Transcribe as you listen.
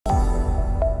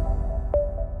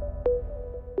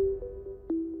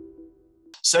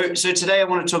So today I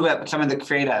want to talk about becoming the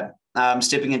creator,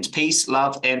 stepping into peace,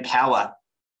 love, and power.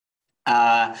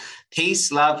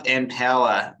 Peace, love, and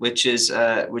power, which is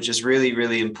really,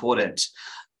 really important.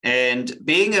 And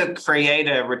being a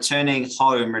creator, returning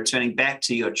home, returning back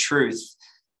to your truth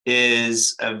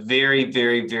is a very,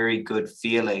 very, very good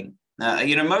feeling.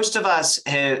 Most of us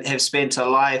have spent a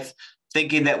life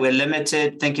thinking that we're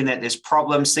limited, thinking that there's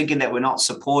problems, thinking that we're not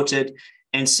supported,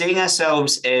 and seeing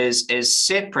ourselves as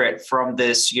separate from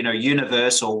this,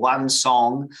 universal one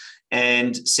song,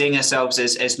 and seeing ourselves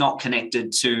as not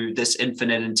connected to this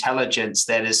infinite intelligence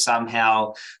that is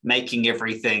somehow making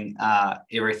everything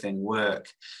work.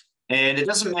 And it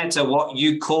doesn't matter what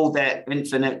you call that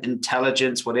infinite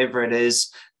intelligence, whatever it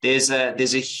is. There's a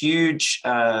huge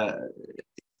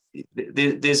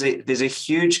there's a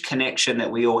huge connection that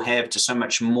we all have to so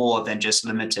much more than just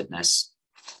limitedness.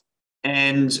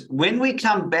 And when we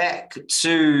come back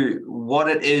to what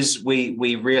it is we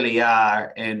really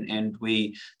are, and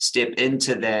we step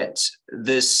into that,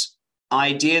 this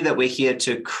idea that we're here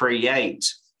to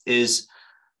create is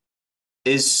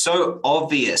so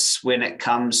obvious when it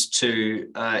comes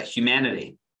to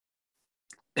humanity.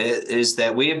 It is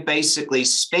that we have basically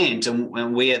spent,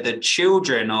 and we are the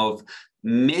children of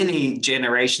many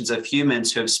generations of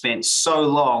humans who have spent so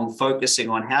long focusing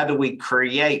on how do we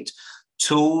create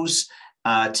tools,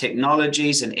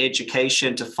 technologies, and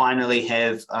education to finally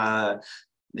have a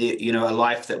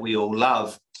life that we all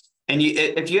love. And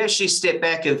if you actually step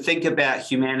back and think about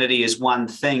humanity as one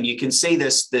thing, you can see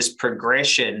this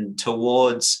progression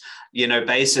towards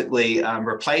basically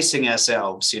replacing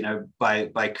ourselves,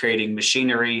 by creating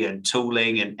machinery and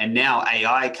tooling, and now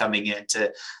AI coming in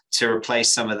to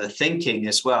replace some of the thinking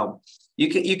as well.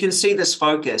 You can see this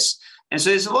focus. And so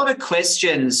there's a lot of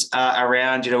questions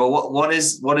around, what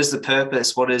is the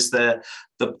purpose? What is the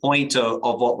point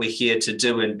of what we're here to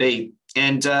do and be?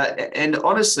 And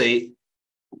honestly,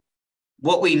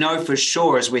 what we know for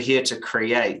sure is we're here to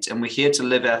create, and we're here to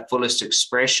live our fullest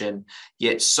expression.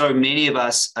 Yet so many of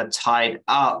us are tied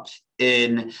up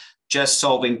in just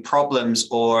solving problems,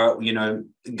 or,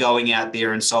 going out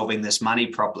there and solving this money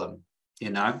problem,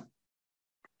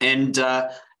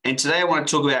 And today I want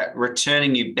to talk about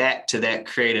returning you back to that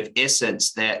creative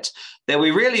essence that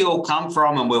we really all come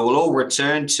from, and we will all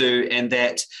return to, and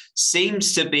that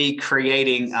seems to be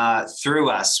creating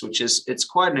through us, it's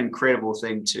quite an incredible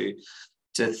thing to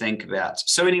think about.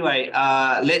 So anyway,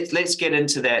 let's get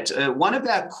into that. One of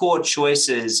our core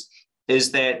choices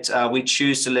is that we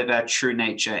choose to live our true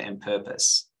nature and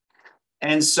purpose.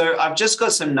 And so I've just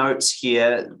got some notes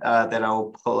here that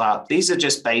I'll pull up. These are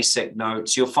just basic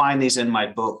notes. You'll find these in my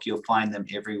book. You'll find them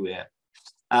everywhere.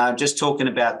 Just talking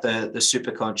about the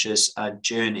superconscious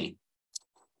journey.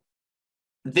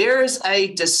 There is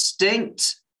a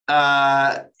distinct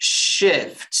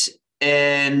shift,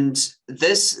 and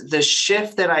the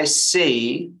shift that I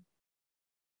see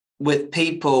with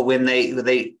people when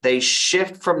they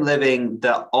shift from living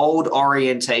the old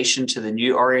orientation to the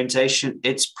new orientation,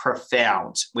 it's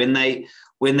profound. When they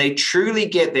truly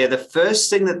get there, the first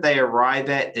thing that they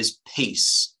arrive at is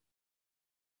peace.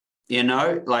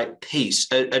 Like peace.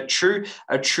 A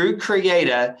true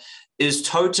creator is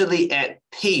totally at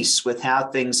peace with how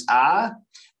things are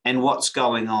and what's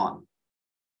going on.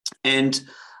 And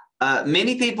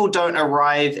many people don't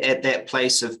arrive at that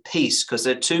place of peace because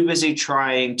they're too busy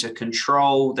trying to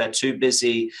control. They're too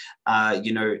busy,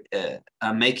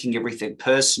 making everything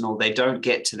personal. They don't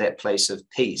get to that place of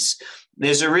peace.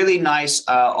 There's a really nice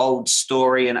old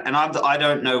story, and I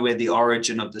don't know where the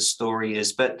origin of the story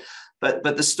is, but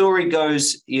the story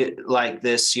goes like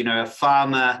this. A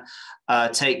farmer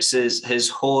takes his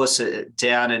horse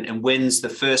down and wins the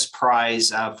first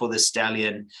prize for the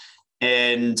stallion.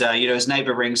 And his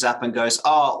neighbor rings up and goes,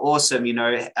 "Oh, awesome!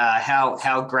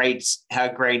 How great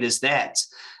is that?"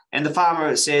 And the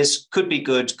farmer says, "Could be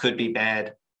good, could be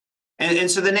bad."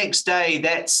 And so the next day,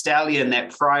 that stallion,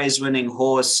 that prize-winning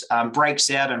horse,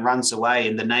 breaks out and runs away.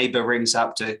 And the neighbor rings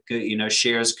up to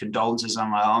share his condolences.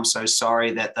 I'm like, "Oh, I'm so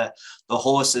sorry that the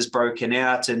horse is broken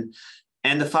out." And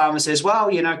the farmer says, "Well,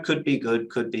 could be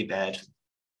good, could be bad."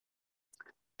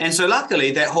 And so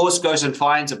luckily that horse goes and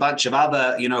finds a bunch of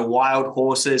other, wild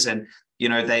horses, and,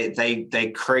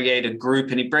 they create a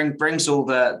group, and he brings all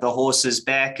the horses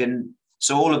back. And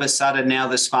so all of a sudden now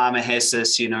this farmer has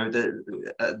this,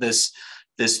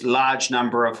 this large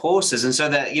number of horses. And so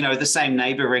that, the same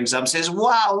neighbor rings up and says,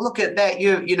 "Wow, look at that.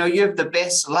 You have the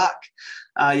best luck.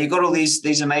 You got all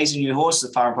these amazing new horses."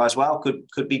 The farmer replies, "Well,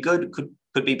 could be good,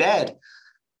 could be bad."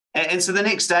 And so the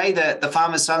next day, the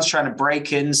farmer's son's trying to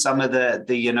break in some of the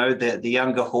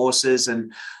younger horses,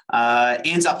 and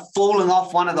ends up falling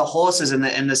off one of the horses,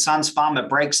 and the son's farmer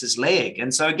breaks his leg.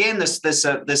 And so again,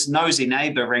 this nosy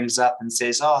neighbor rings up and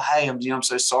says, "Oh, hey, I'm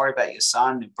so sorry about your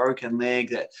son, your broken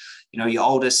leg. That your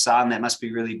oldest son, that must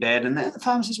be really bad." And the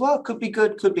farmer says, "Well, it could be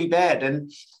good, could be bad."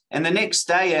 And the next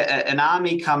day, an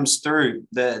army comes through,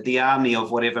 the army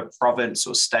of whatever province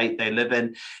or state they live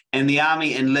in, and the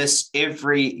army enlists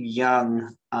every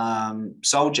young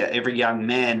soldier, every young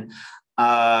man,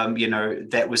 that's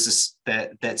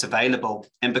available.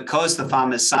 And because the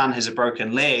farmer's son has a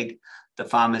broken leg, the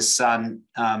farmer's son,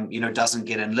 doesn't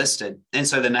get enlisted. And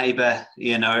so the neighbor,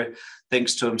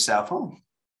 thinks to himself, "Oh,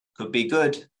 could be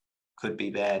good, could be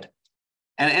bad."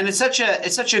 And it's such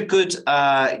a good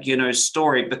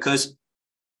story, because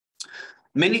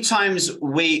many times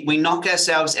we knock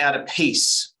ourselves out of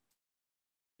peace.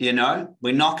 We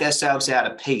knock ourselves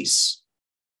out of peace,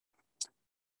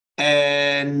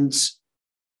 and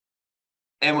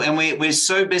we're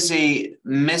so busy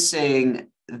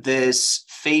missing this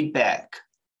feedback.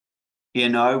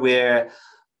 Where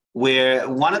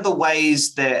one of the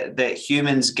ways that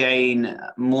humans gain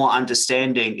more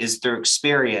understanding is through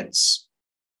experience.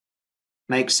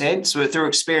 Makes sense? So through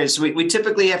experience, we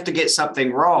typically have to get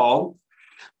something wrong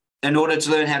in order to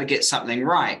learn how to get something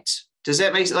right. Does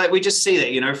that make sense? Like, we just see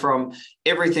that, from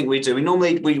everything we do. We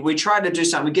normally we try to do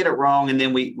something, we get it wrong, and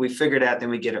then we figure it out, then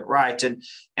we get it right, and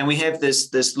we have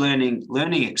this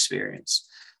learning experience.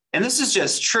 And this is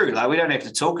just true. Like, we don't have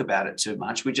to talk about it too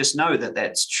much. We just know that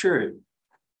that's true.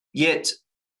 Yet,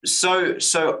 so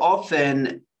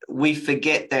often we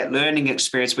forget that learning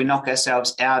experience. We knock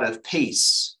ourselves out of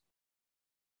peace.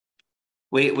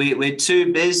 We're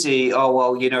too busy. Oh,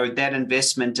 well, that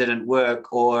investment didn't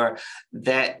work, or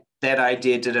that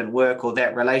idea didn't work, or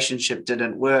that relationship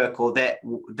didn't work, or that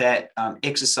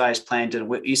exercise plan didn't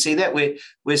work. You see that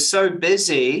we're so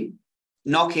busy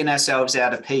knocking ourselves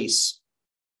out of peace.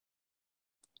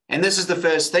 And this is the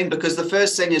first thing, because the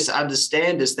first thing is to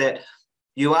understand is that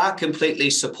you are completely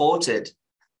supported.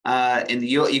 And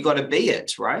you got to be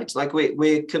it, right? Like,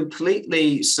 we're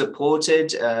completely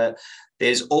supported.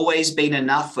 There's always been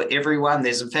enough for everyone.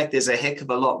 There's a heck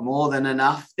of a lot more than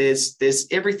enough. There's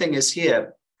everything is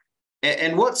here.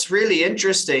 And what's really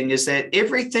interesting is that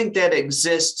everything that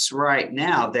exists right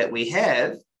now that we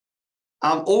have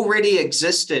already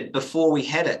existed before we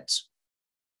had it.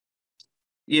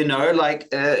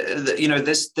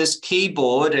 This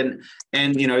keyboard and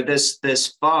this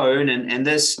phone and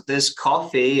this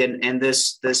coffee and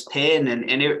this pen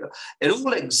and it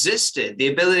all existed. The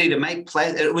ability to make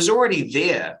plastic, it was already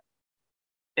there.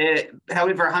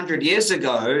 However, 100 years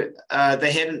ago,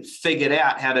 they hadn't figured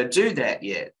out how to do that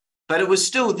yet, but it was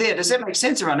still there. Does that make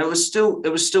sense, everyone? It was still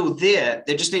there.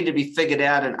 It just needed to be figured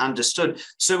out and understood.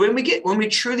 So when we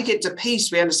truly get to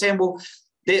peace, we understand, well,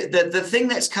 the thing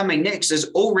that's coming next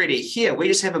is already here. We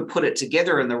just haven't put it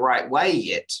together in the right way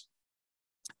yet.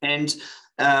 And,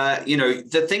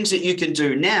 the things that you can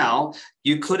do now,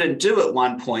 you couldn't do at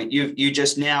one point. You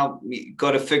just now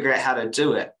got to figure out how to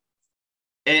do it.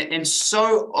 And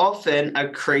so often a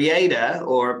creator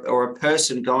or a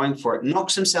person going for it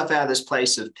knocks himself out of this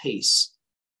place of peace.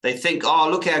 They think, oh,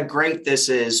 look how great this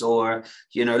is, or,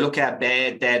 look how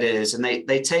bad that is. And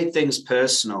they take things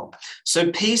personal.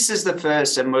 So peace is the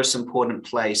first and most important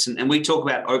place. And we talk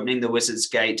about opening the wizard's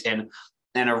gate and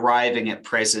arriving at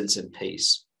presence and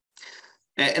peace.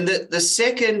 And the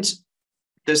second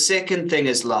thing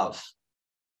is love.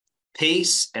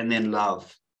 Peace and then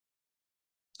love.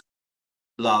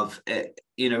 Love.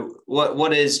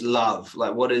 What is love?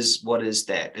 Like, what is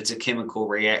that? It's a chemical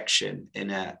reaction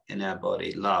in our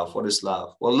body. Love. What is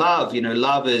love? Well,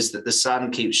 love is that the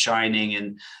sun keeps shining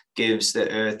and gives the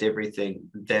earth everything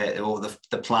or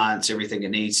the plants everything it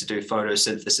needs to do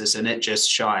photosynthesis, and it just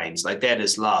shines. Like, that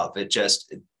is love. It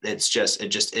just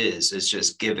is. It's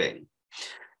just giving.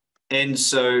 And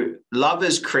so love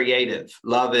is creative.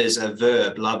 Love is a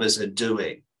verb. Love is a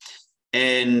doing.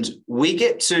 And we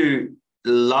get to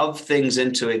love things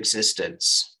into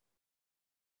existence.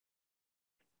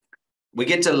 We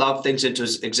get to love things into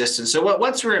existence. So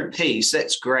once we're in peace,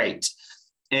 that's great.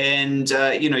 And,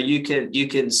 you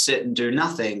can sit and do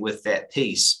nothing with that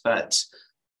peace, but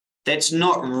that's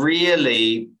not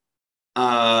really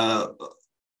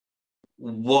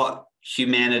what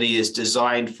humanity is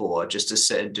designed for, just to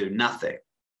sit and do nothing.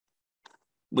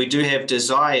 We do have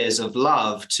desires of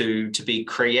love to be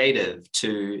creative,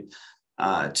 to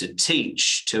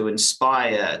teach, to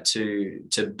inspire,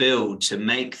 to build, to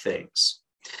make things.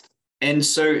 And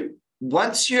so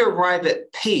once you arrive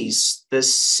at peace, the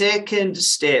second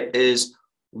step is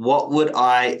what would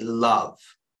I love?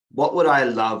 What would I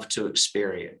love to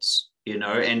experience?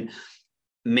 And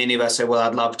many of us say, well,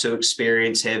 I'd love to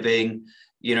experience having,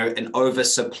 an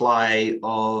oversupply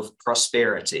of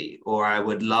prosperity, or I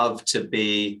would love to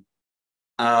be,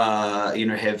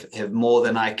 have more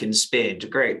than I can spend.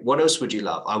 Great. What else would you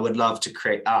love? I would love to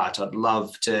create art. I'd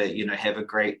love to, have a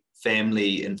great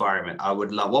family environment.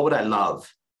 What would I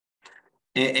love?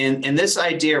 And this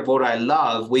idea of what I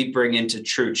love, we bring into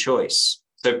true choice.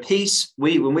 So peace,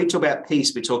 when we talk about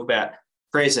peace, we talk about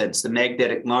presence, the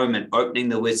magnetic moment, opening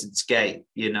the wizard's gate,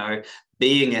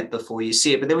 being it before you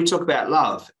see it. But then we talk about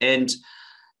love. And,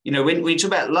 when we talk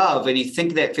about love and you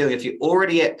think of that feeling, if you're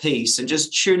already at peace and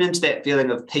just tune into that feeling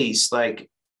of peace, like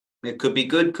it could be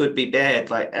good, could be bad,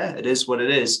 like it is what it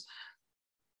is.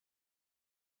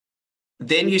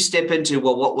 Then you step into,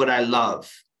 well, what would I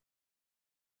love?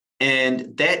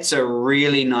 And that's a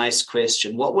really nice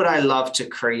question. What would I love to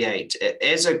create?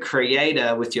 As a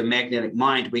creator with your magnetic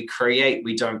mind, we create,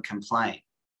 we don't complain.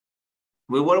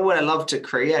 What would I love to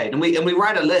create? And we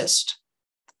write a list,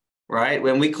 right?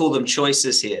 When we call them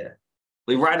choices here,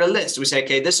 we write a list. We say,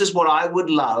 okay, this is what I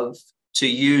would love to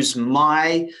use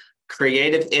my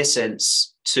creative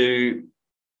essence to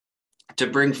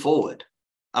bring forward.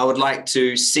 I would like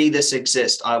to see this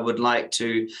exist. I would like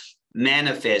to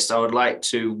manifest. I would like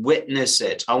to witness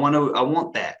it. I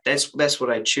want that. That's what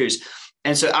I choose.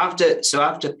 And so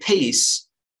after peace,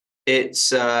 it's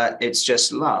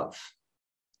just love.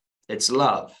 It's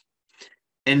love.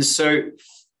 And so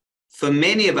for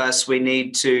many of us, we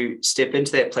need to step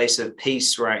into that place of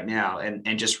peace right now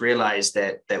and just realize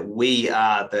that we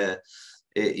are the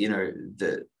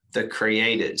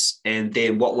creators. And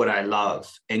then what would I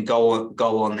love? And go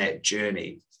on that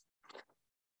journey.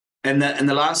 And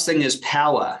the last thing is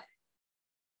power.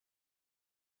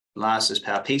 Last is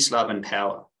power. Peace, love, and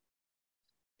power.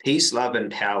 Peace, love,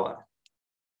 and power.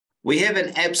 We have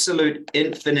an absolute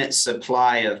infinite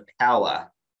supply of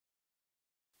power.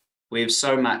 We have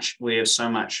so much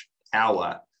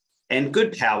power, and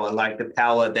good power, like the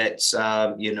power that's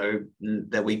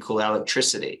that we call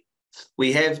electricity.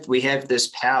 We have this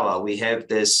power. We have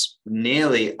this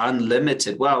nearly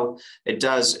unlimited. Well, it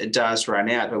does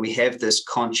run out, but we have this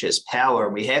conscious power,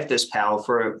 and we have this power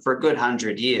for a good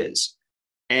 100 years,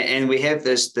 and we have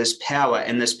this power,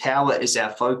 and this power is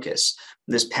our focus.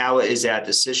 This power is our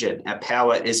decision. Our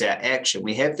power is our action.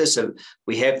 We have this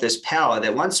power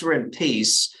that once we're in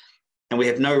peace, and we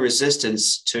have no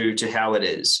resistance to how it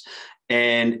is,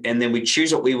 and then we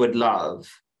choose what we would love.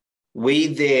 We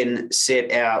then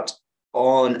set out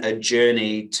on a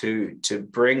journey to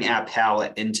bring our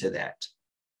power into that.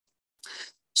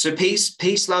 So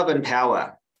peace, love, and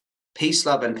power. Peace,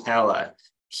 love, and power.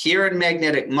 Here in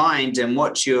Magnetic Mind, and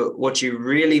what you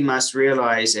really must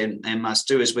realize and must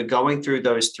do is we're going through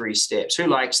those 3 steps. Who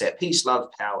likes that? Peace,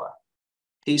 love, power.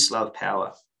 Peace, love,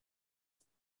 power.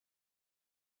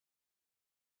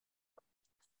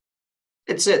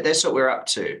 That's it. That's what we're up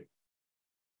to.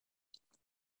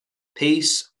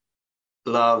 Peace,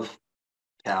 love,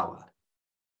 power.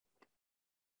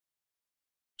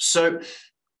 So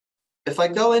if I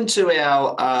go into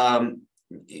our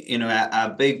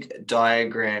big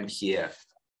diagram here,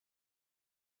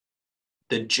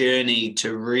 the journey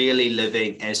to really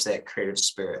living as that creative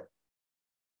spirit.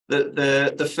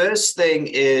 The first thing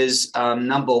is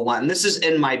number 1. This is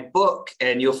in my book,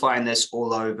 and you'll find this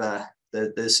all over.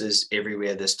 This is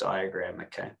everywhere, this diagram,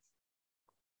 okay?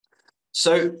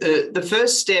 So the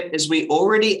first step is we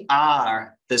already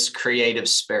are this creative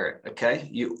spirit, okay?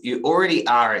 You already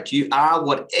are it. You are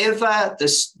whatever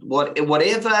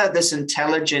this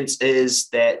intelligence is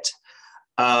that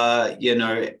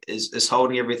is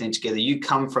holding everything together. You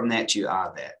come from that. You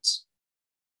are that.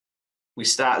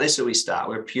 That's where we start.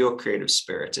 We're pure creative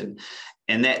spirit, and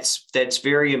that's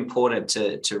very important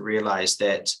to realize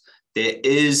that there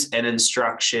is an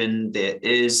instruction, there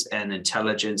is an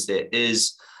intelligence, there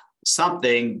is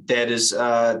something that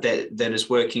is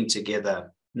working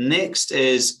together. Next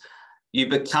is you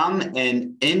become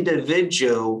an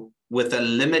individual with a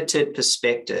limited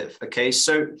perspective. Okay,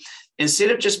 so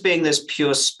instead of just being this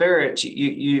pure spirit,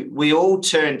 we all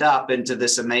turned up into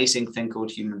this amazing thing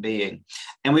called human being,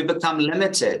 and we become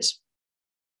limited.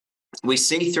 We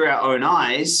see through our own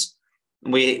eyes.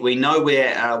 We know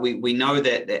where we know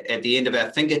that at the end of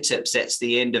our fingertips, that's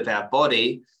the end of our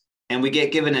body, and we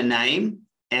get given a name,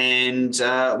 and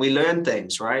we learn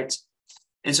things, right?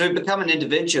 And so we become an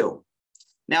individual.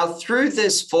 Now, through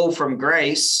this fall from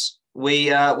grace,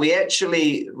 we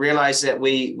actually realize that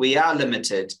we are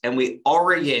limited, and we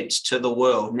orient to the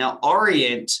world. Now,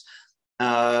 orient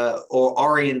or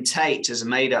orientate is a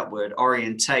made-up word,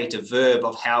 orientate, a verb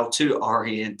of how to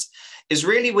orient, is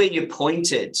really where you're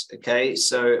pointed, okay?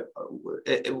 So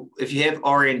if you have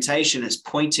orientation, it's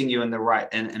pointing you in the right,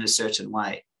 in a certain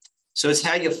way. So it's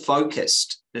how you're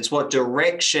focused. It's what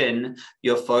direction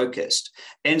you're focused.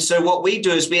 And so what we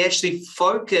do is we actually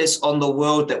focus on the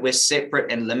world that we're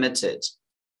separate and limited.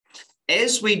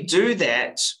 As we do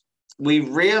that, we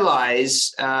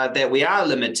realize that we are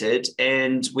limited,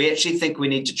 and we actually think we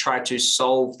need to try to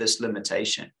solve this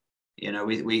limitation. You know,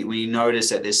 we notice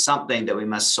that there's something that we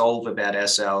must solve about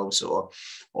ourselves or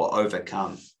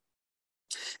overcome.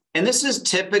 And this is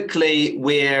typically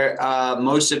where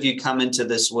most of you come into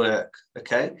this work,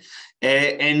 okay?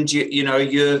 And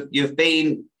you've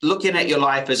been looking at your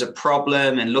life as a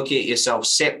problem and looking at yourself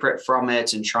separate from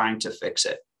it and trying to fix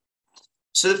it.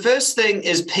 So the first thing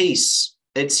is peace.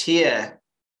 It's here.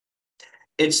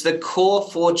 It's the core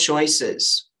 4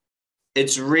 choices.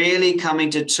 It's really coming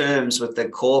to terms with the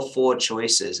core 4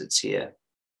 choices. It's here.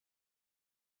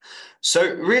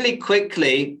 So really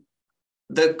quickly,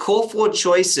 the core 4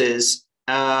 choices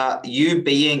are you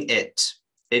being it.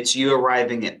 It's you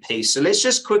arriving at peace. So let's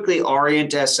just quickly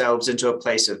orient ourselves into a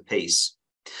place of peace.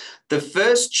 The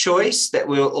first choice that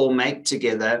we'll all make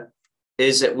together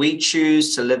is that we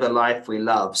choose to live a life we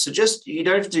love. So just, you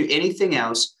don't have to do anything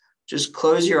else. Just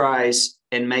close your eyes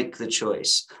and make the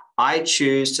choice. I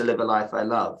choose to live a life I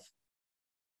love.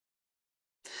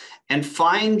 And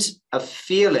find a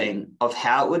feeling of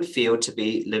how it would feel to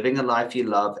be living a life you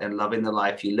love and loving the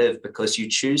life you live because you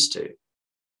choose to.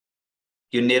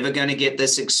 You're never going to get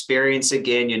this experience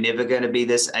again. You're never going to be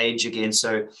this age again.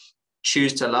 So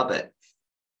choose to love it.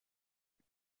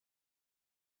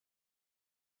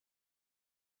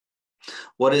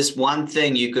 What is one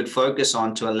thing you could focus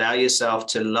on to allow yourself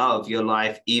to love your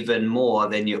life even more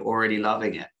than you're already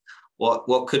loving it?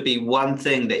 What could be one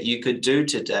thing that you could do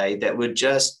today that would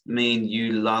just mean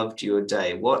you loved your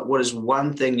day? What is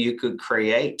one thing you could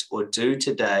create or do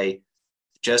today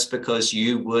just because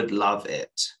you would love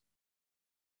it?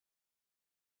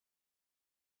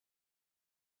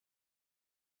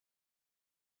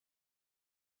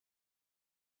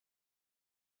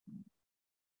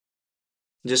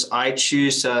 Just, I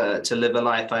choose to live a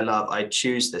life I love. I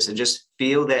choose this. And just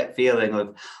feel that feeling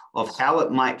of how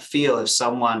it might feel if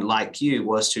someone like you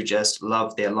was to just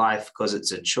love their life because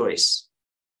it's a choice.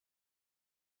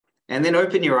 And then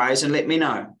open your eyes and let me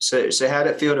know. So how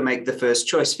did it feel to make the first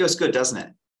choice? Feels good, doesn't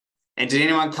it? And did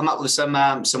anyone come up with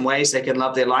some ways they can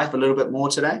love their life a little bit more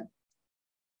today?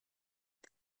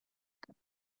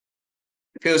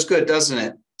 It feels good, doesn't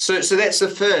it? So that's the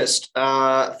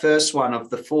first one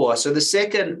of the 4. So the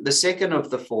second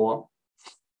of the 4,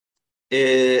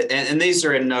 and these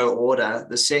are in no order.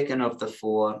 The second of the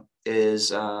 4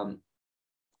 is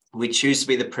we choose to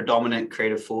be the predominant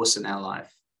creative force in our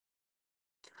life.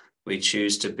 We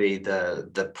choose to be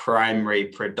the primary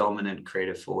predominant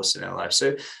creative force in our life.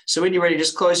 So when you're ready,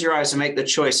 just close your eyes and make the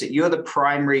choice that you're the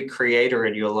primary creator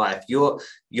in your life.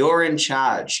 You're in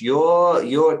charge. You're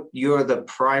the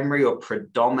primary or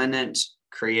predominant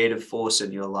creative force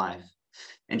in your life.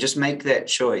 And just make that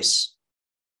choice.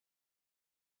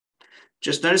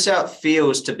 Just notice how it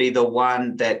feels to be the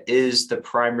one that is the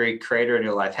primary creator in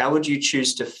your life. How would you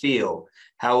choose to feel?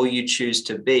 How will you choose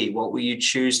to be? What will you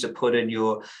choose to put in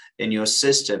your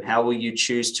system? How will you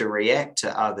choose to react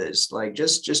to others? Like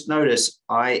just notice,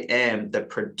 I am the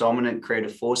predominant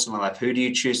creative force in my life. Who do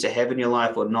you choose to have in your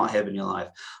life or not have in your life?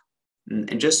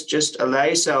 And just allow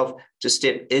yourself to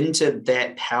step into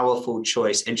that powerful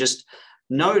choice and just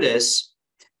notice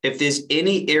if there's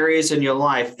any areas in your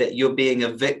life that you're being a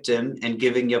victim and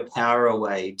giving your power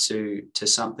away to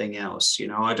something else. You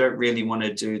know, I don't really want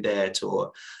to do that,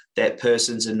 or that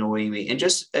person's annoying me. And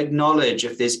just acknowledge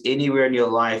if there's anywhere in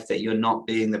your life that you're not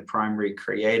being the primary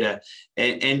creator,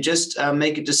 and just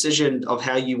make a decision of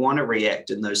how you want to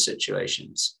react in those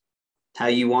situations, how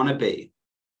you want to be,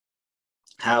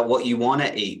 what you want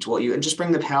to eat, and just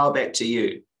bring the power back to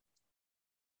you.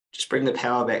 Just bring the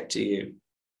power back to you.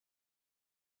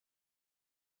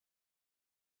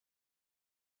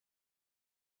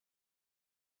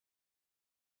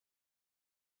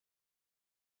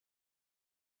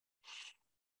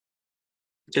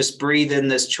 Just breathe in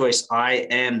this choice. I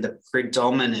am the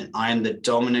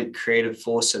dominant creative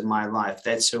force in my life.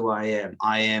 That's who I am.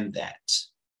 I am that.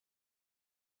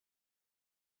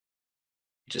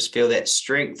 Just feel that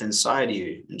strength inside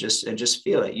you, and just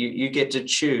feel it. You get to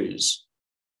choose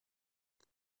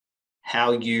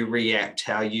how you react,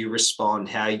 how you respond,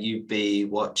 how you be,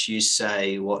 what you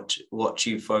say, what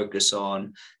you focus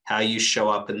on, how you show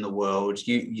up in the world.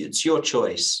 It's your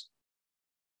choice.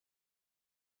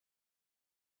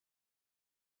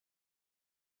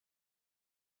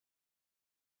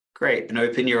 Great. And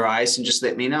open your eyes and just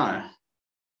let me know.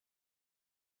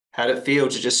 How did it feel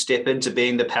to just step into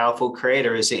being the powerful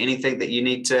creator? Is there anything that you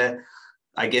need to,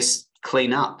 I guess,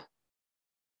 clean up?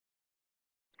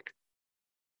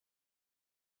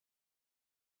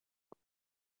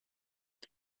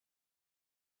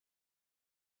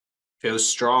 Feels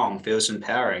strong, feels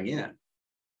empowering. Yeah.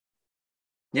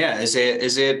 Yeah.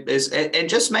 And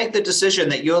just make the decision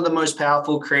that you're the most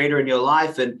powerful creator in your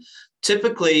life. And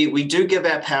typically we do give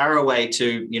our power away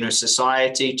to,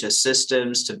 society, to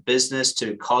systems, to business,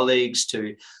 to colleagues,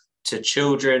 to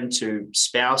children, to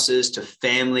spouses, to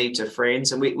family, to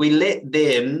friends. And we let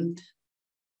them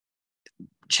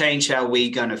change how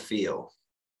we're going to feel.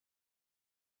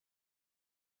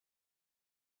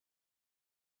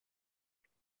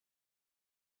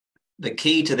 The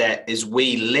key to that is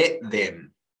we let them.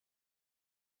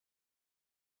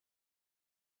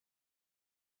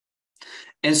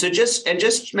 And so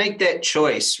just make that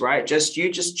choice, right?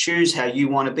 You just choose how you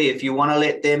want to be. If you want to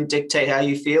let them dictate how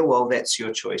you feel, well, that's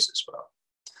your choice as well.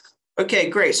 Okay,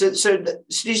 great. So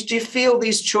do you feel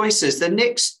these choices? The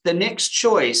next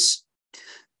choice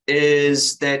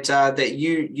is that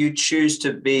you choose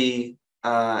to be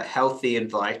healthy and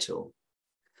vital.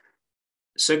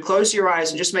 So close your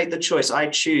eyes and just make the choice. I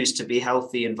choose to be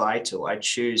healthy and vital. I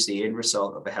choose the end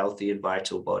result of a healthy and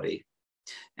vital body.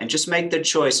 And just make the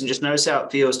choice and just notice how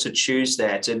it feels to choose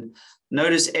that. And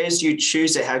notice as you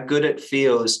choose it, how good it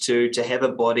feels to have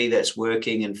a body that's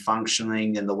working and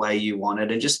functioning in the way you want it.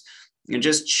 And just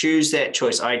choose that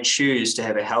choice. I choose to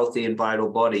have a healthy and vital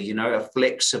body, a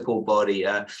flexible body,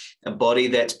 a body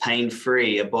that's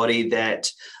pain-free, a body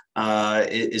that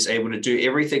is able to do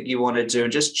everything you want to do,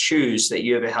 and just choose that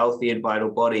you have a healthy and vital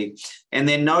body. And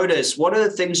then notice what are the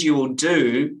things you will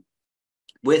do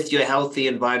with your healthy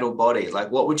and vital body.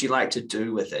 Like, what would you like to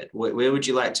do with it? Where would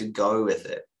you like to go with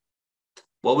it?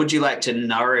 What would you like to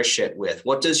nourish it with?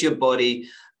 What is your body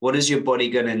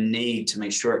going to need to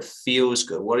make sure it feels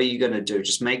good? What are you going to do?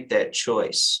 Just make that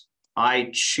choice. I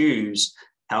choose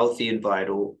healthy and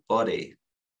vital body.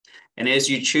 And as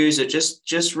you choose it,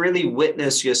 just really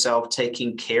witness yourself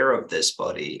taking care of this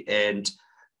body and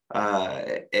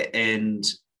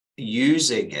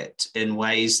using it in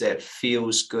ways that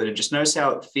feels good, and just notice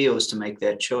how it feels to make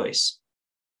that choice.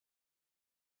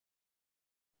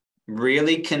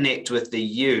 Really connect with the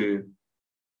you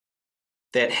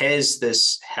that has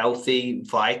this healthy,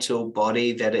 vital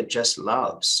body that it just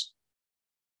loves.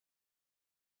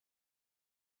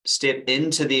 Step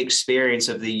into the experience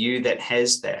of the you that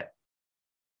has that.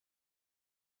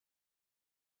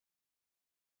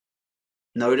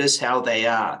 Notice how they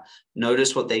are.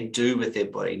 Notice what they do with their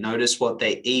body. Notice what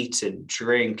they eat and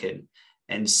drink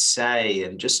and say,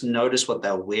 and just notice what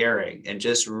they're wearing, and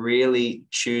just really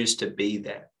choose to be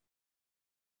that.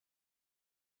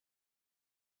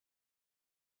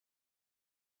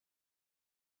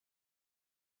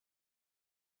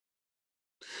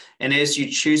 And as you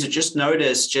choose it, just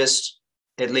notice just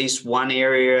at least one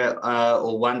area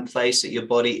or one place that your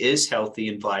body is healthy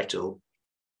and vital.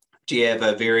 Do you have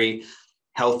a very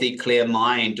healthy, clear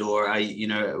mind, or are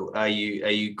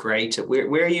you great at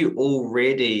where are you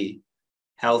already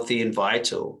healthy and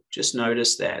vital? Just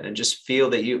notice that and just feel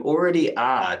that you already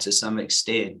are to some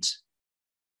extent.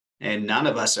 And none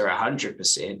of us are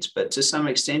 100%, but to some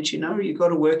extent, you've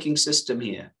got a working system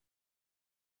here.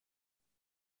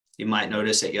 You might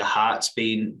notice that your heart's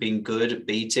been good at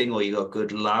beating, or you got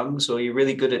good lungs, or you're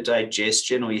really good at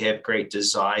digestion, or you have great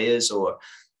desires, or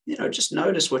just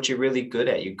notice what you're really good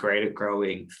at. You're great at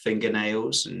growing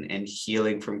fingernails and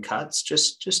healing from cuts.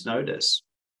 Just notice.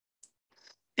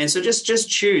 And so just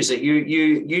choose that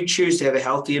you choose to have a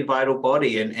healthy and vital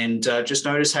body, and just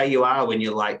notice how you are when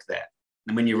you're like that.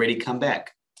 And when you're ready, come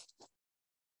back.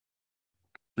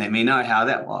 Let me know how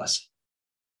that was.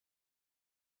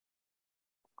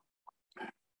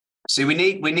 See, we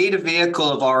need a vehicle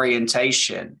of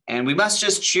orientation, and we must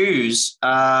just choose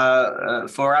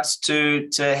for us to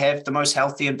have the most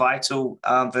healthy and vital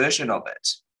version of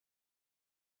it.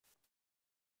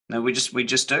 No, we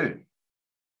just do.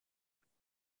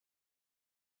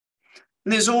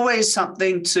 And there's always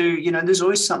something there's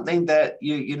always something that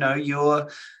we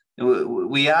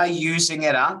are using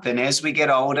it up, and as we get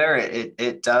older,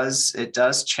 it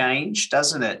does change,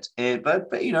 doesn't it? But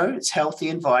it's healthy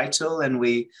and vital, and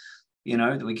we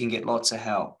can get lots of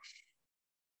help.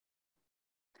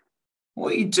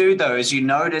 What you do, though, is you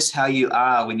notice how you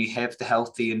are when you have the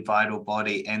healthy and vital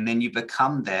body, and then you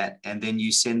become that, and then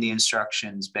you send the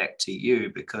instructions back to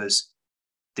you, because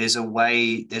there's a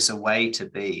way to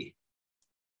be.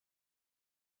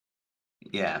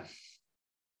 Yeah.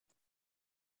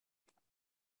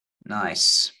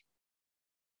 Nice.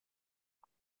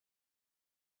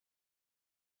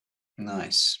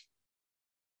 Nice.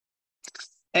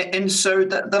 And so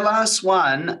the last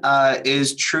one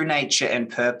is true nature and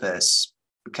purpose.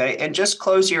 Okay. And just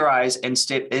close your eyes and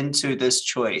step into this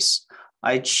choice.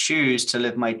 I choose to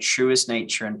live my truest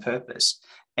nature and purpose.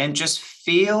 And just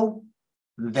feel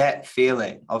that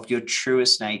feeling of your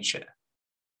truest nature.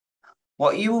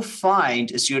 What you will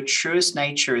find is your truest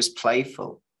nature is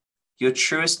playful. Your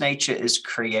truest nature is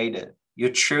creative.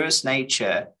 Your truest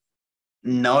nature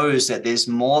knows that there's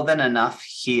more than enough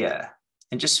here.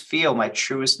 And just feel my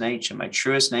truest nature. My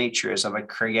truest nature is I'm a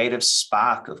creative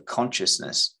spark of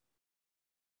consciousness.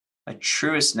 My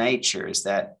truest nature is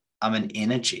that I'm an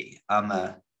energy. I'm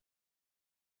a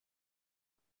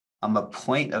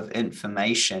point of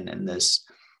information in this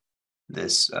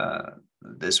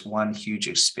one huge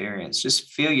experience. Just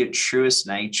feel your truest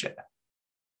nature.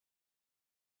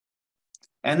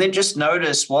 And then just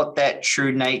notice what that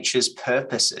true nature's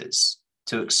purpose is,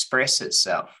 to express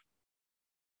itself.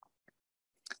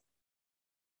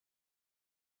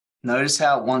 Notice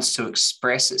how it wants to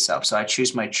express itself. So I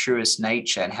choose my truest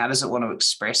nature. And how does it want to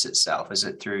express itself? Is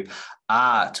it through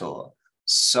art or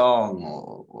song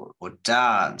or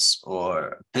dance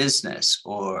or business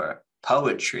or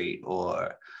poetry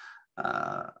or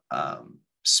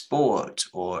sport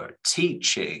or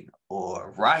teaching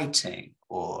or writing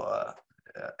or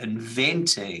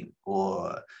inventing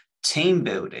or team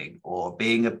building or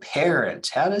being a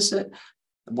parent?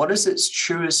 What is its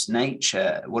truest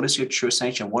nature? What is your truest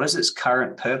nature? What is its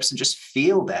current purpose? And just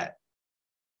feel that.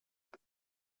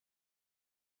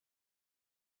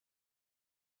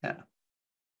 Yeah.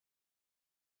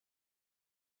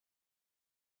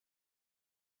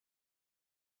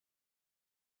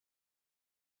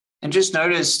 And just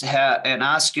notice how, and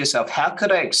ask yourself, how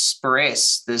could I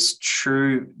express this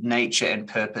true nature and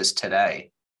purpose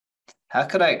today? How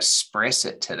could I express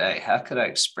it today? How could I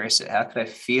express it? How could I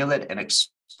feel it and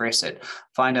express it?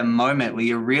 Find a moment where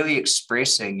you're really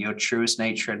expressing your truest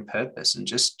nature and purpose, and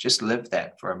just live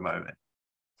that for a moment.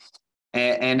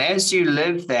 And as you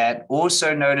live that,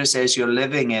 also notice as you're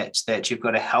living it that you've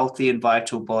got a healthy and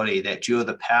vital body, that you're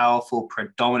the powerful,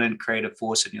 predominant creative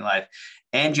force in your life,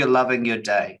 and you're loving your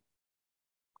day.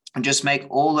 And just make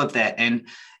all of that and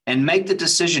make the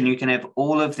decision. You can have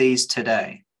all of these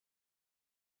today.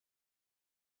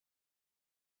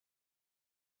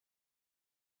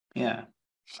 Yeah.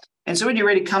 And so when you're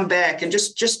ready, come back and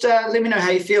just let me know how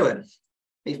you're feeling.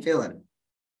 How you feeling?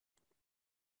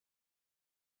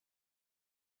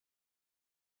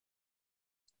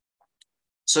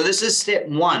 So this is step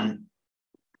one.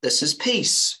 This is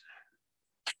peace.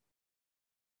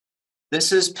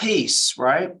 This is peace,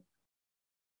 right?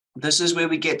 This is where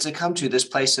we get to come to this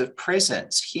place of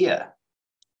presence here.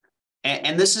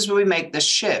 And this is where we make the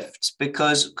shift,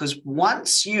 because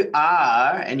once you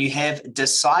are and you have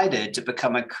decided to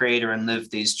become a creator and live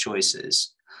these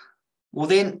choices, well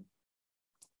then,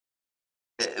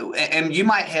 and you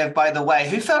might have, by the way,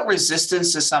 who felt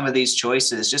resistance to some of these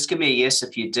choices? Just give me a yes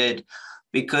if you did,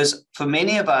 because for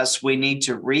many of us, we need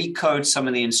to recode some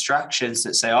of the instructions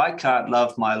that say, I can't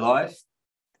love my life.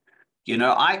 You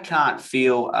know, I can't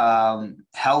feel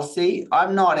healthy.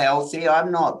 I'm not healthy.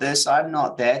 I'm not this. I'm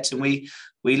not that. And we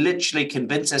literally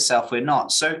convince ourselves we're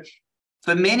not. So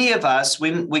for many of us,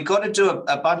 we got to do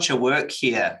a bunch of work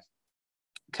here.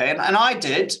 Okay. And I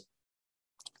did.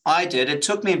 It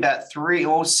took me about 3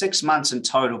 or 6 months in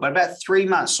total, but about 3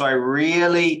 months. So I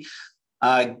really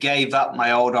gave up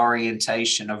my old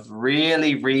orientation of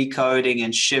really recoding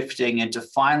and shifting, and to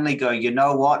finally go, you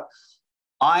know what?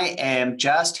 I am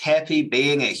just happy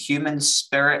being a human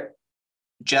spirit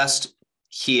just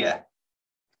here.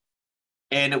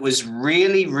 And it was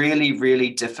really, really, really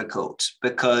difficult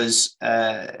because,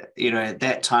 at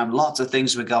that time, lots of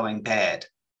things were going bad.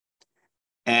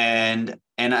 And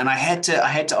I had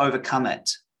to overcome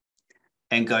it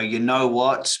and go, you know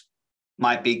what?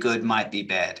 Might be good, might be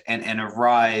bad, and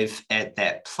arrive at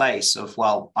that place of,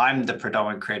 well, I'm the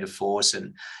predominant creative force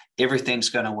and everything's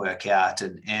going to work out,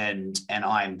 and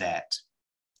I'm that.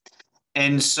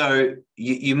 And so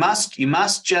you must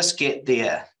just get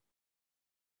there.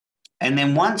 And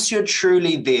then once you're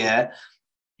truly there,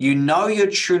 you're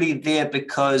truly there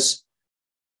because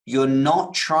you're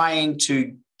not trying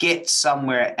to get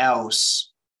somewhere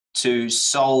else to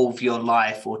solve your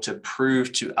life or to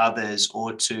prove to others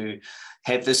or to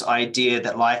have this idea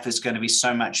that life is going to be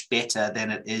so much better than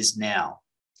it is now.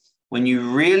 When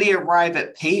you really arrive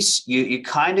at peace, you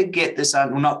kind of get this, well,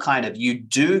 not kind of, you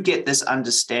do get this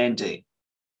understanding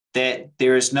that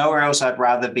there is nowhere else I'd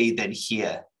rather be than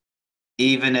here,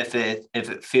 even if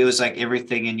it feels like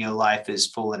everything in your life is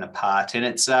falling apart. And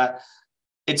it's a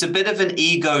bit of an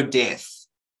ego death.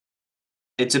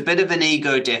 It's a bit of an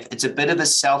ego death. It's a bit of a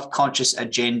self-conscious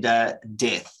agenda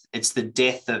death. It's the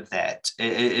death of that.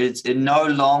 It no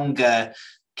longer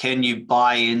can you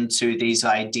buy into these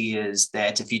ideas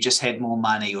that if you just had more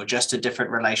money or just a different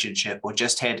relationship or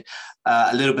just had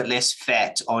a little bit less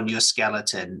fat on your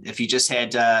skeleton, if you just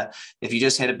had a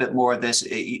bit more of this,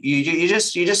 you're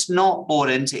just not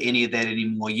bought into any of that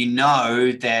anymore. You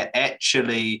know that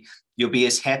actually you'll be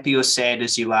as happy or sad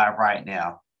as you are right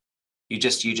now. You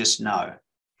just know.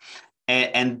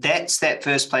 And that's that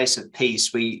first place of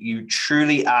peace where you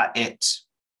truly are it.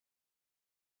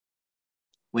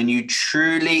 When you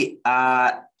truly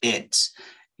are it,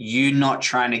 you're not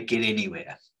trying to get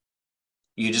anywhere.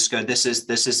 You just go, this is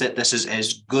it. This is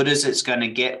as good as it's going to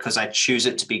get because I choose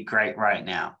it to be great right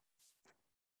now.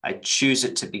 I choose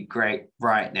it to be great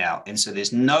right now. And so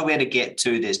there's nowhere to get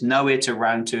to. There's nowhere to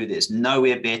run to. There's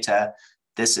nowhere better.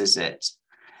 This is it.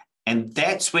 And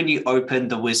that's when you open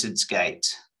the wizard's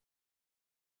gate.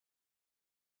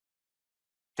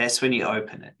 That's when you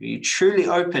open it. You truly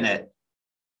open it.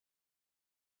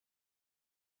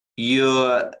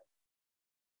 You're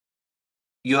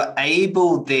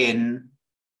able then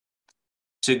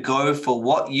to go for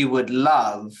what you would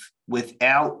love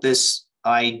without this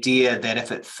idea that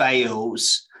if it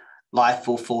fails, life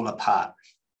will fall apart.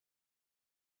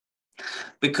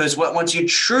 Because once you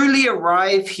truly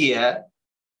arrive here,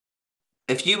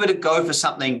 if you were to go for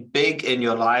something big in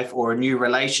your life or a new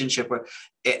relationship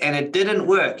and it didn't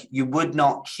work, you would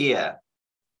not care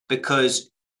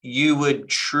because you would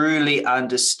truly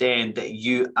understand that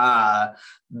you are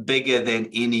bigger than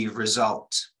any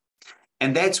result.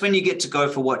 And that's when you get to go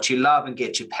for what you love and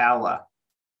get your power.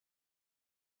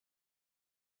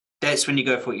 That's when you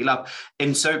go for what you love.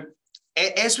 And so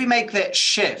as we make that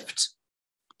shift,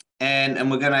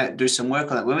 and we're going to do some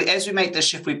work on it, as we make this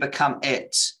shift, we become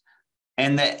it.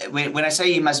 And that when I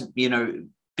say you must, be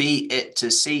it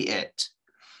to see it,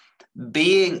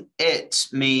 being it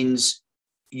means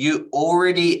you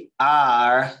already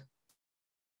are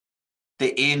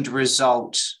the end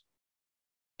result.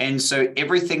 And so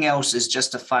everything else is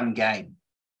just a fun game.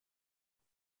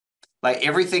 Like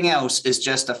everything else is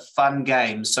just a fun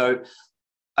game. So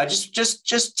I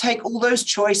just take all those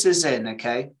choices in,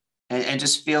 okay? And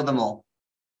just feel them all.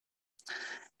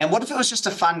 And what if it was just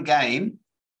a fun game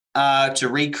to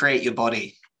recreate your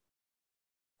body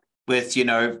with,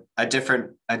 a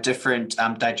different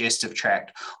digestive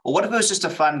tract? Or what if it was just a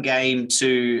fun game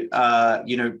to,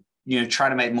 try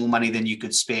to make more money than you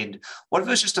could spend? What if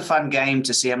it was just a fun game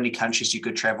to see how many countries you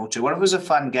could travel to? What if it was a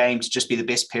fun game to just be the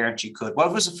best parent you could? What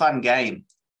if it was a fun game?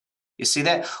 You see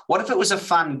that? What if it was a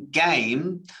fun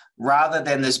game rather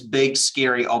than this big,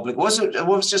 scary object? What if it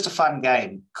was just a fun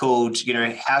game called,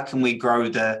 how can we grow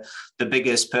the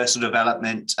biggest personal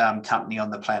development company on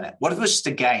the planet? What if it was just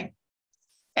a game?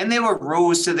 And there were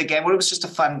rules to the game. What if it was just a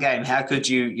fun game? How could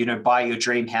you, buy your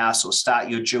dream house or start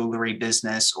your jewelry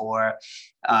business or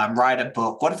write a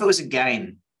book? What if it was a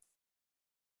game?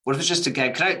 What if it's just a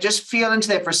game? Can I just feel into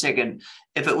that for a second?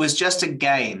 If it was just a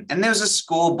game and there was a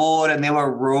scoreboard and there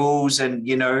were rules and,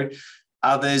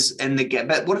 others in the game,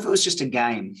 but what if it was just a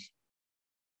game?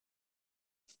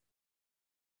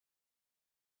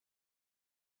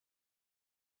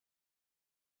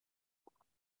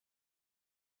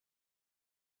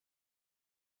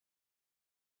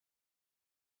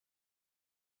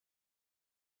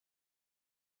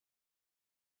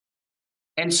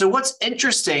 And so what's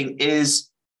interesting is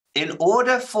in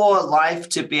order for life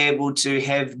to be able to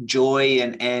have joy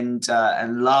and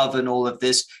love and all of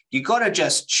this, you got to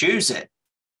just choose it,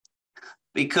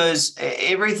 because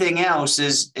everything else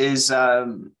is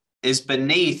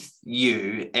beneath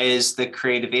you as the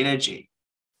creative energy.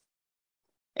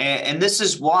 And this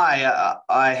is why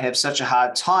I have such a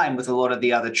hard time with a lot of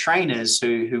the other trainers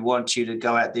who want you to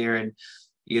go out there and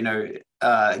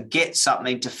get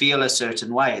something to feel a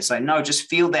certain way. It's like, no, just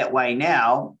feel that way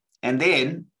now. And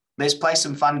then let's play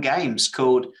some fun games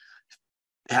called,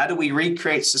 how do we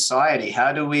recreate society?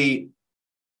 How do we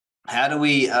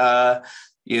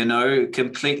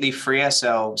completely free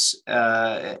ourselves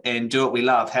and do what we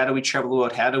love? How do we travel the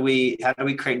world? How do we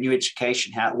create new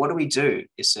education? What do we do?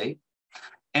 You see?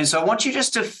 And so I want you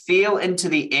just to feel into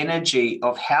the energy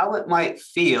of how it might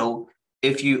feel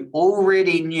if you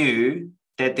already knew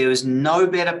that there was no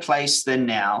better place than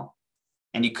now,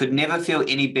 and you could never feel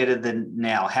any better than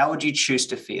now. How would you choose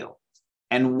to feel?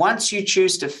 And once you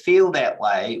choose to feel that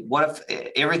way, what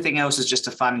if everything else is just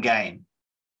a fun game?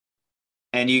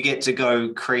 And you get to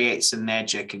go create some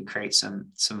magic and create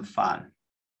some fun.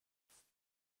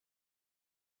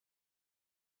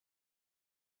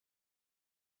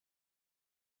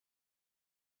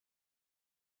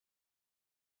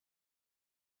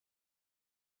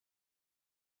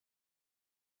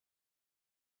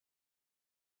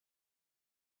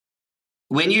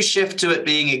 when you shift to it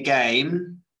being a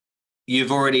game,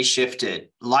 you've already shifted.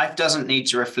 Life doesn't need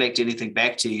to reflect anything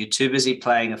back to you. You're too busy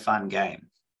playing a fun game.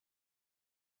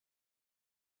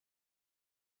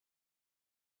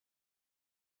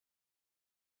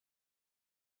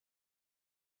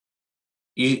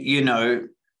 You know,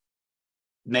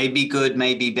 maybe good,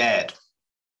 maybe bad.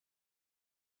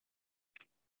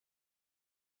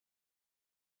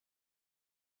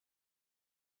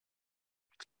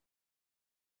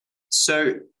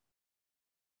 So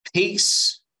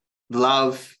peace,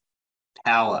 love,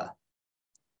 power.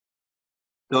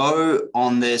 Go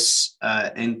on this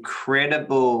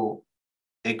incredible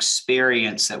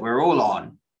experience that we're all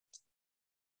on.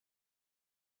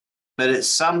 But at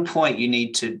some point, you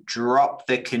need to drop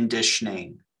the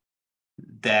conditioning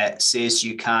that says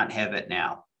you can't have it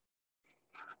now.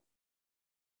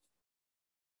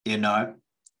 You know,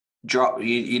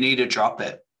 you need to drop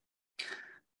it.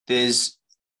 There's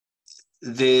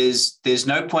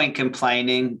no point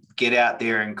complaining. Get out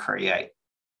there and create.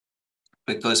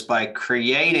 Because by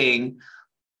creating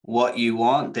what you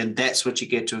want, then that's what you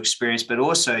get to experience. But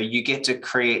also you get to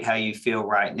create how you feel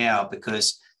right now,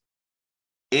 because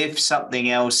if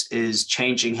something else is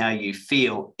changing how you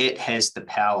feel, it has the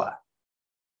power.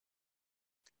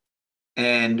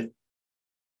 And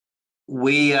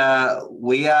we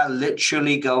are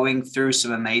literally going through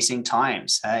some amazing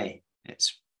times. Hey,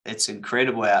 it's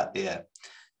incredible out there.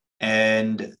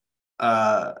 And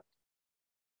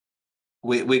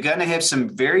we're going to have some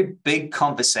very big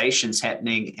conversations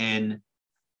happening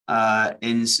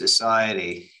in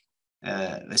society,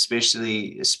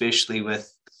 especially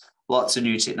with lots of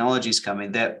new technologies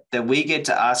coming, that we get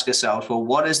to ask ourselves, well,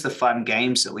 what is the fun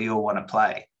games that we all want to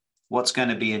play? What's going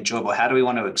to be enjoyable? How do we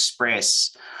want to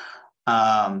express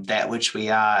that which we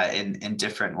are in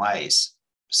different ways?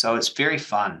 So it's very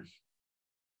fun.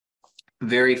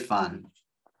 Very fun.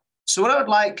 So what I would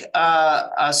like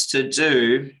us to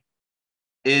do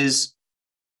is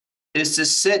to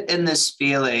sit in this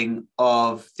feeling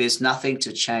of there's nothing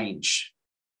to change.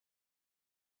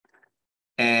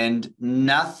 And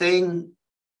nothing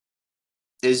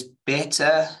is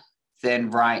better than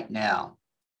right now.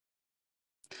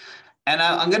 And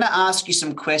I'm going to ask you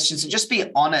some questions and just be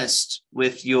honest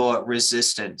with your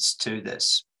resistance to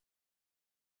this.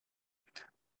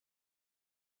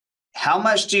 How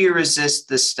much do you resist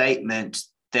the statement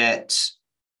that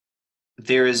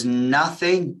there is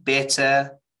nothing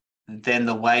better than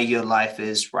the way your life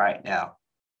is right now?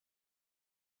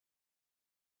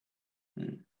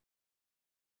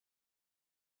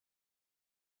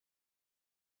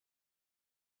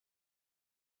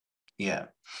 Yeah.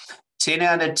 10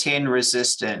 out of 10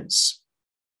 resistance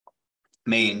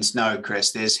means, no,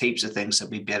 Chris, there's heaps of things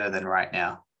that'll be better than right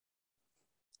now.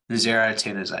 0 out of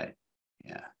 10 is 8.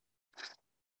 Yeah.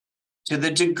 To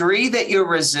the degree that you're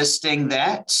resisting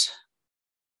that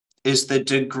is the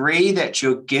degree that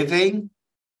you're giving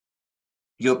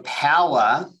your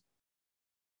power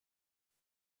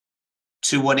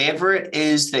to whatever it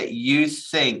is that you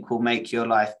think will make your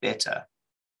life better.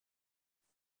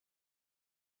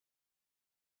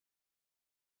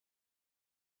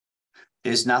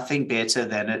 There's nothing better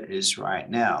than it is right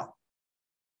now.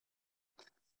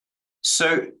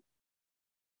 So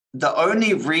the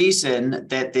only reason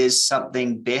that there's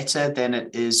something better than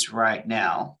it is right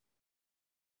now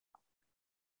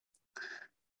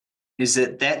is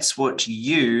that that's what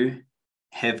you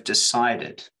have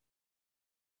decided.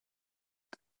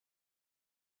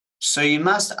 So you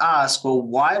must ask, well,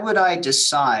 why would I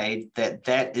decide that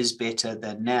that is better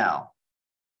than now?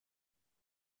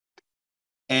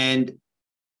 And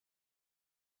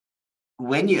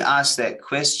when you ask that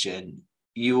question,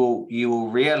 you will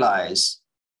realize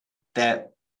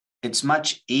that it's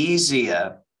much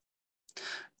easier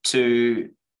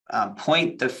to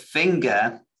point the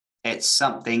finger at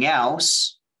something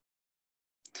else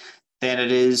than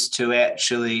it is to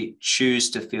actually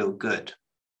choose to feel good.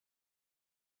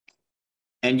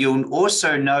 And you'll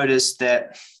also notice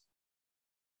that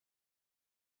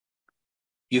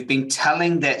you've been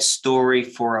telling that story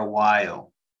for a while,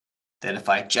 that if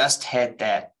I just had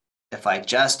that, if I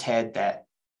just had that,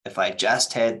 if I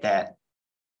just had that,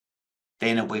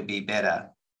 then it would be better.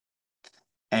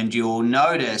 And you'll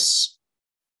notice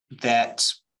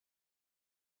that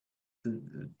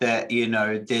you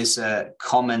know, there's a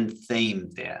common theme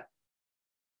there.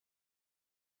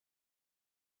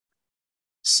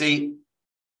 See,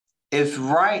 if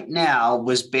right now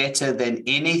was better than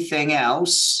anything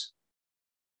else,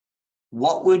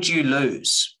 what would you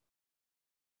lose?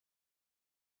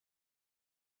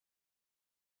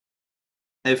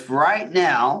 If right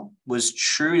now was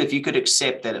true, if you could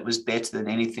accept that it was better than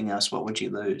anything else, what would you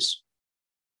lose?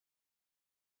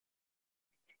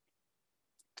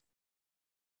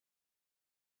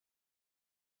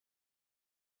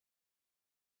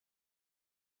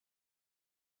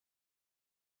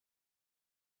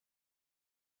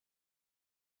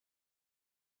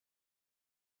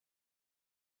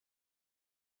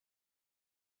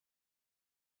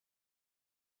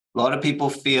 A lot of people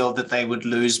feel that they would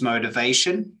lose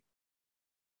motivation.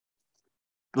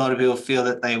 A lot of people feel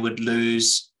that they would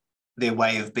lose their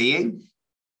way of being.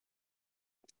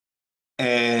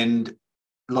 And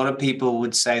a lot of people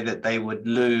would say that they would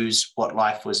lose what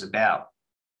life was about.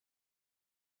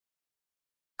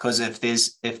 Because if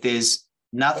there's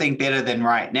nothing better than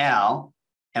right now,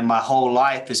 and my whole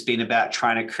life has been about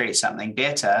trying to create something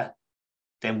better,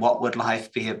 then what would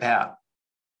life be about?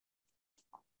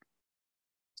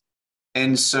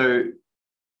 And so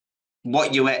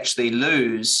what you actually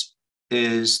lose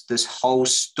is this whole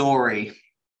story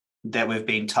that we've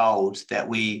been told, that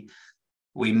we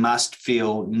must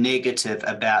feel negative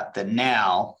about the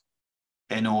now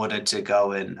in order to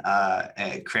go and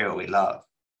create what we love.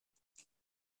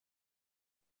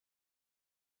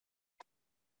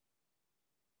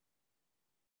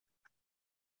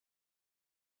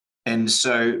 And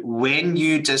so when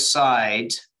you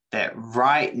decide that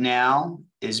right now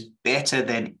is better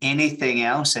than anything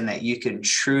else and that you can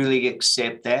truly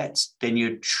accept that, then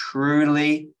you're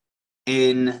truly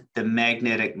in the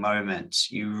magnetic moment.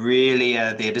 You really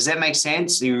are there. Does that make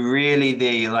sense? You're really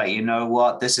there. You're like, you know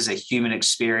what? This is a human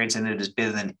experience and it is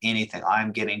better than anything.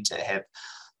 I'm getting to have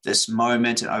this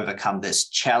moment and overcome this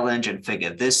challenge and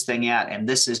figure this thing out. And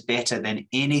this is better than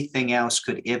anything else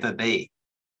could ever be.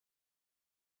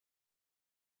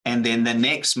 And then the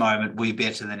next moment will be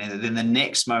better than anything. Then the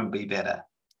next moment will be better.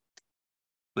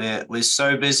 We're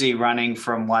so busy running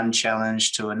from one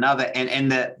challenge to another.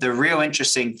 And the real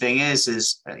interesting thing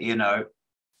is, you know,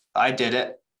 I did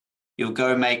it. You'll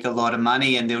go make a lot of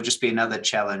money and there'll just be another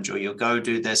challenge, or you'll go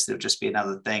do this, there'll just be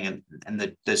another thing.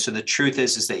 And so the truth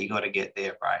is that you got to get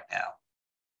there right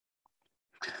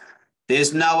now.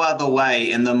 There's no other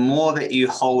way. And the more that you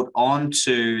hold on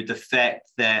to the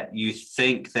fact that you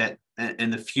think that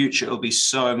in the future it'll be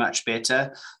so much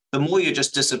better, the more you're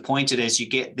just disappointed as you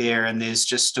get there and there's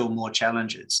just still more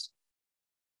challenges.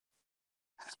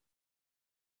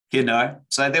 You know,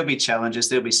 so there'll be challenges,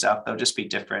 there'll be stuff, they'll just be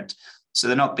different. So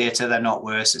they're not better, they're not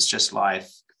worse, it's just life.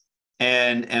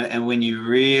 And when you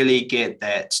really get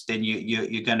that, then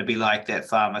you're going to be like that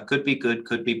farmer. Could be good,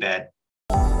 could be bad.